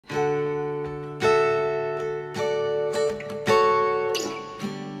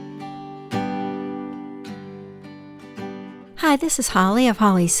Hi, this is Holly of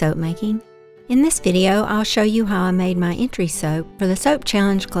Holly's Soapmaking. In this video, I'll show you how I made my entry soap for the Soap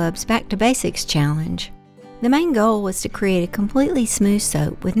Challenge Club's Back to Basics Challenge. The main goal was to create a completely smooth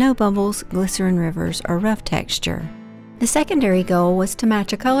soap with no bubbles, glycerin rivers, or rough texture. The secondary goal was to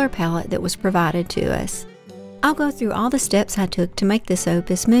match a color palette that was provided to us. I'll go through all the steps I took to make the soap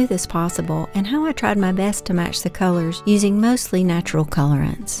as smooth as possible and how I tried my best to match the colors using mostly natural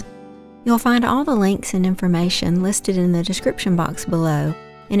colorants. You'll find all the links and information listed in the description box below,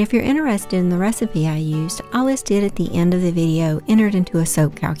 and if you're interested in the recipe I used, I'll list it at the end of the video entered into a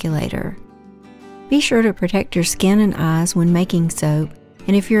soap calculator. Be sure to protect your skin and eyes when making soap,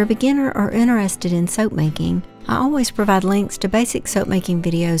 and if you're a beginner or interested in soap making, I always provide links to basic soap making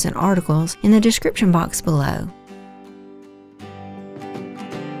videos and articles in the description box below.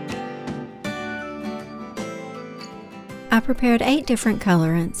 I prepared 8 different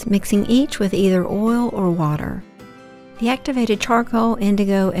colorants, mixing each with either oil or water. The activated charcoal,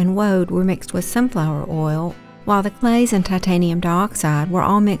 indigo, and woad were mixed with sunflower oil, while the clays and titanium dioxide were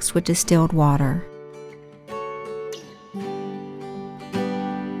all mixed with distilled water.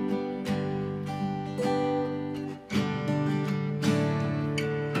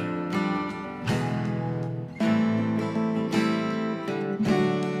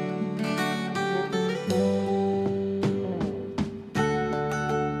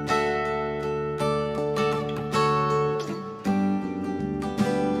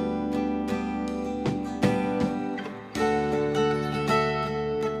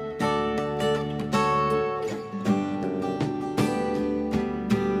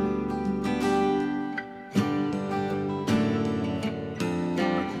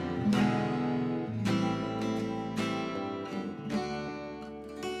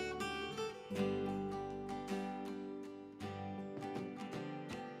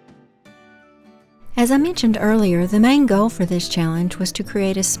 As I mentioned earlier, the main goal for this challenge was to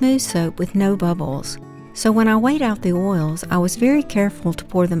create a smooth soap with no bubbles. So when I weighed out the oils, I was very careful to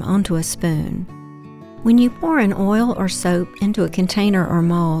pour them onto a spoon. When you pour an oil or soap into a container or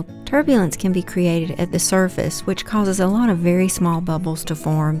mold, turbulence can be created at the surface, which causes a lot of very small bubbles to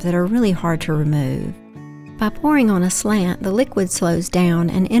form that are really hard to remove. By pouring on a slant, the liquid slows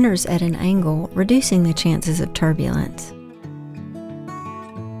down and enters at an angle, reducing the chances of turbulence.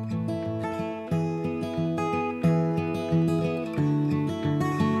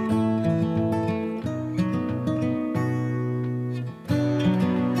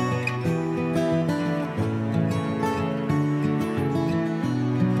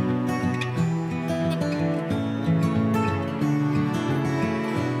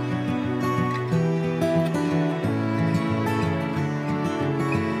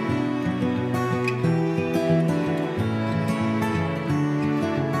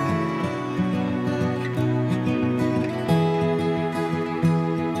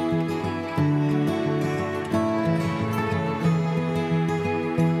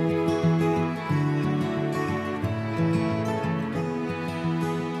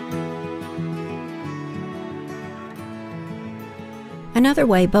 Another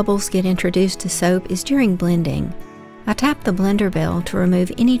way bubbles get introduced to soap is during blending. I tapped the blender bell to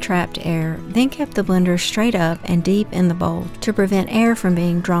remove any trapped air, then kept the blender straight up and deep in the bowl to prevent air from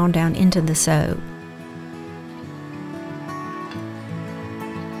being drawn down into the soap.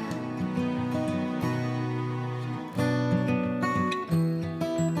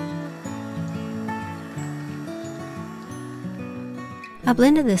 I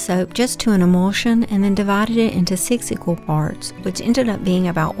blended the soap just to an emulsion and then divided it into 6 equal parts, which ended up being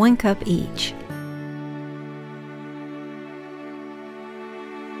about 1 cup each.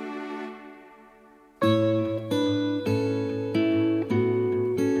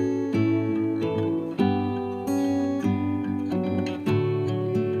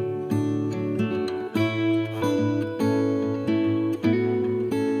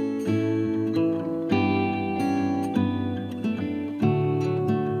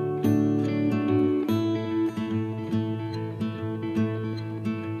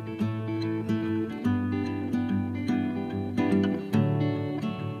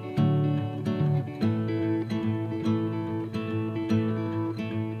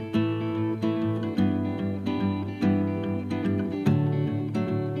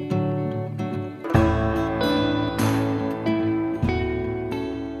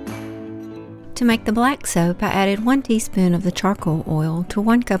 To make the black soap, I added 1 teaspoon of the charcoal oil to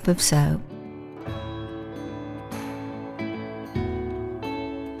 1 cup of soap.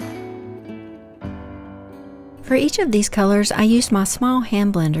 For each of these colors, I used my small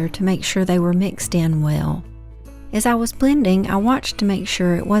hand blender to make sure they were mixed in well. As I was blending, I watched to make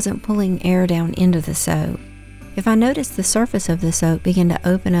sure it wasn't pulling air down into the soap. If I noticed the surface of the soap begin to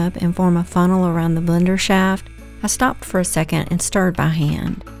open up and form a funnel around the blender shaft, I stopped for a second and stirred by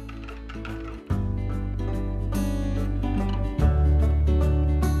hand.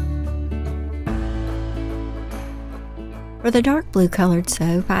 For the dark blue colored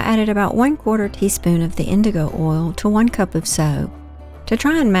soap, I added about 1/4 teaspoon of the indigo oil to 1 cup of soap. To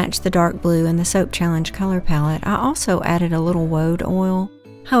try and match the dark blue in the Soap Challenge color palette, I also added a little woad oil.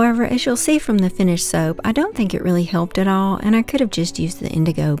 However, as you'll see from the finished soap, I don't think it really helped at all, and I could have just used the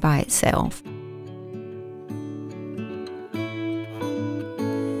indigo by itself.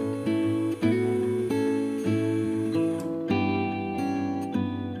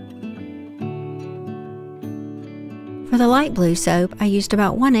 For the light blue soap, I used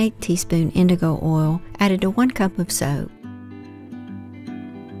about 1/8 teaspoon indigo oil added to 1 cup of soap.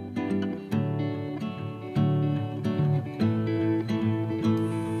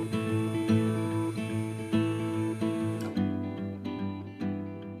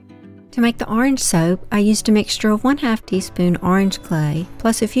 To make the orange soap, I used a mixture of 1/2 teaspoon orange clay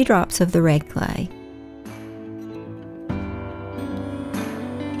plus a few drops of the red clay.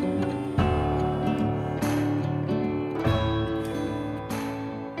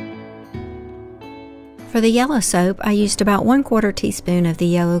 For the yellow soap, I used about 1/4 teaspoon of the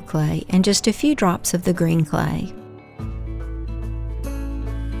yellow clay and just a few drops of the green clay.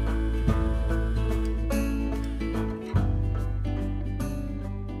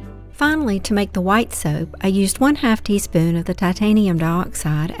 Finally, to make the white soap, I used 1/2 teaspoon of the titanium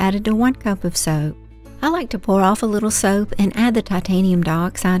dioxide added to 1 cup of soap. I like to pour off a little soap and add the titanium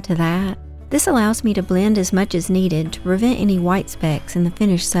dioxide to that. This allows me to blend as much as needed to prevent any white specks in the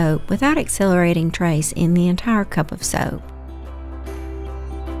finished soap without accelerating trace in the entire cup of soap.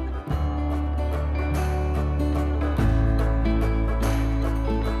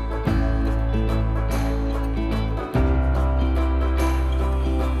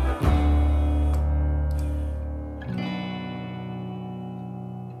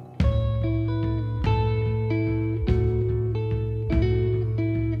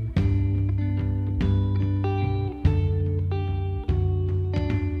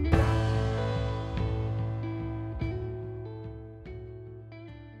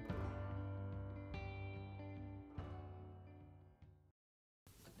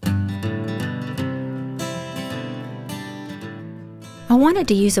 I wanted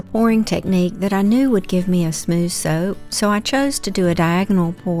to use a pouring technique that I knew would give me a smooth soap, so I chose to do a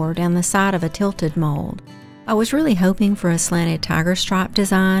diagonal pour down the side of a tilted mold. I was really hoping for a slanted tiger stripe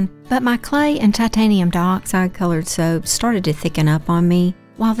design, but my clay and titanium dioxide colored soaps started to thicken up on me,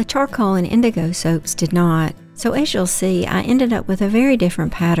 while the charcoal and indigo soaps did not. So as you'll see, I ended up with a very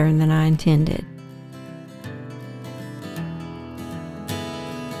different pattern than I intended.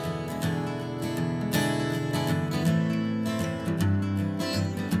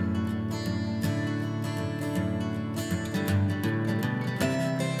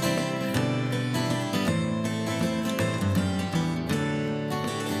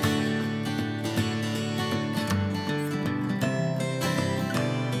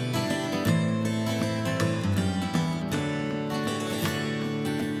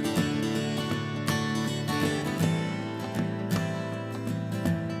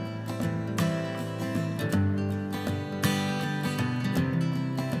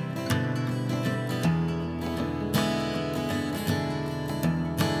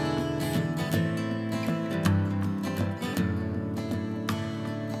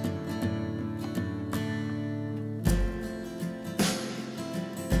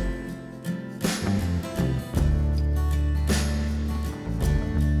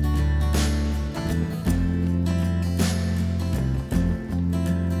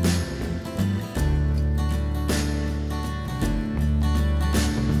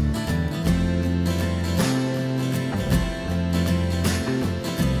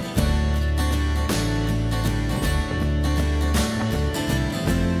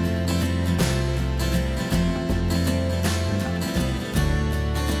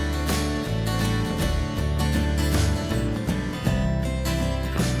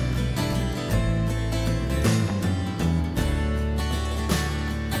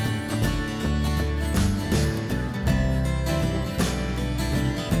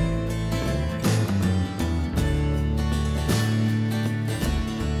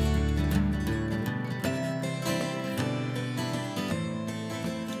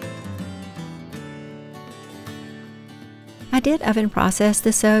 I did oven process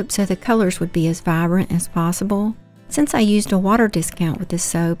the soap so the colors would be as vibrant as possible. Since I used a water discount with this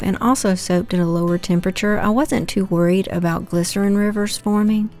soap and also soaped at a lower temperature, I wasn't too worried about glycerin rivers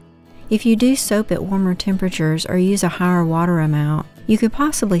forming. If you do soap at warmer temperatures or use a higher water amount, you could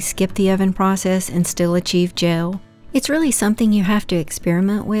possibly skip the oven process and still achieve gel. It's really something you have to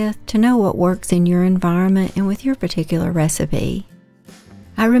experiment with to know what works in your environment and with your particular recipe.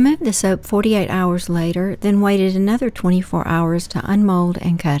 I removed the soap 48 hours later, then waited another 24 hours to unmold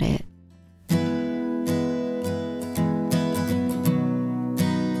and cut it.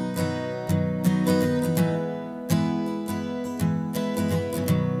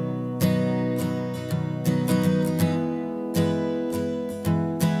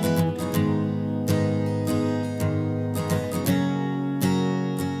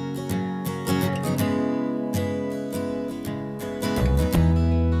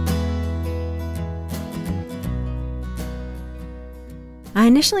 I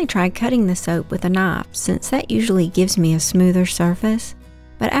initially tried cutting the soap with a knife since that usually gives me a smoother surface,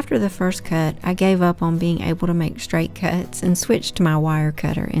 but after the first cut I gave up on being able to make straight cuts and switched to my wire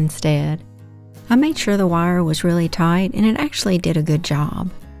cutter instead. I made sure the wire was really tight and it actually did a good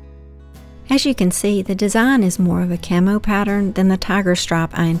job. As you can see, the design is more of a camo pattern than the tiger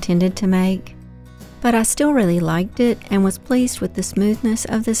stripe I intended to make, but I still really liked it and was pleased with the smoothness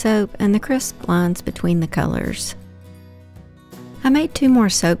of the soap and the crisp lines between the colors. I made 2 more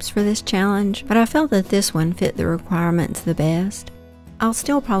soaps for this challenge, but I felt that this one fit the requirements the best. I'll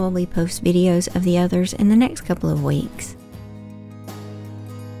still probably post videos of the others in the next couple of weeks.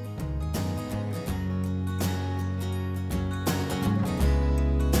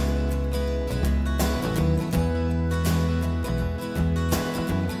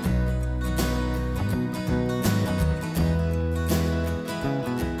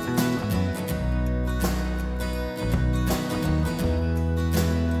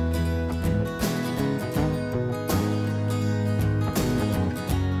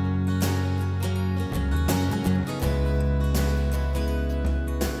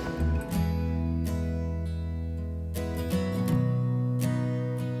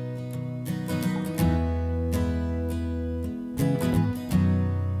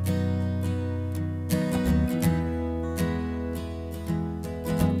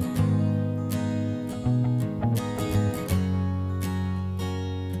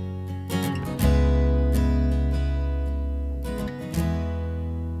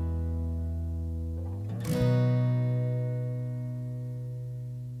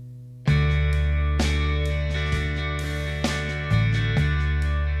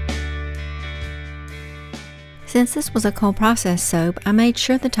 Since this was a cold process soap, I made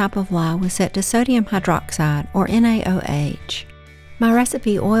sure the top of lye was set to sodium hydroxide, or NaOH. My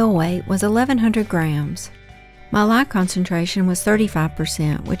recipe oil weight was 1100 grams. My lye concentration was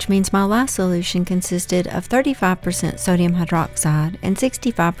 35%, which means my lye solution consisted of 35% sodium hydroxide and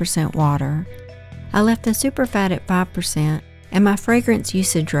 65% water. I left the superfat at 5%, and my fragrance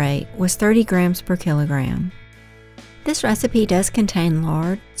usage rate was 30 grams per kilogram. This recipe does contain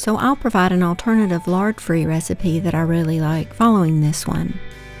lard, so I'll provide an alternative lard-free recipe that I really like following this one.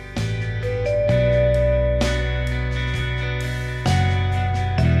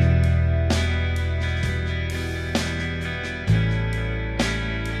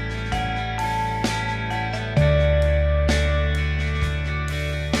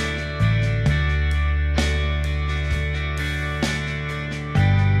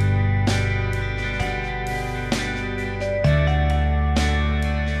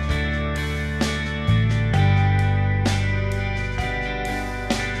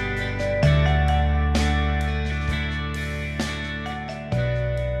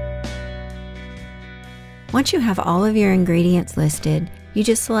 Once you have all of your ingredients listed, you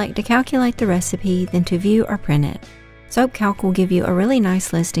just select to calculate the recipe, then to view or print it. SoapCalc will give you a really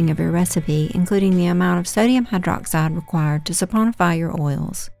nice listing of your recipe, including the amount of sodium hydroxide required to saponify your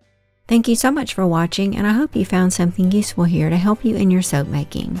oils. Thank you so much for watching, and I hope you found something useful here to help you in your soap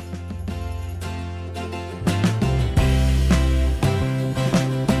making.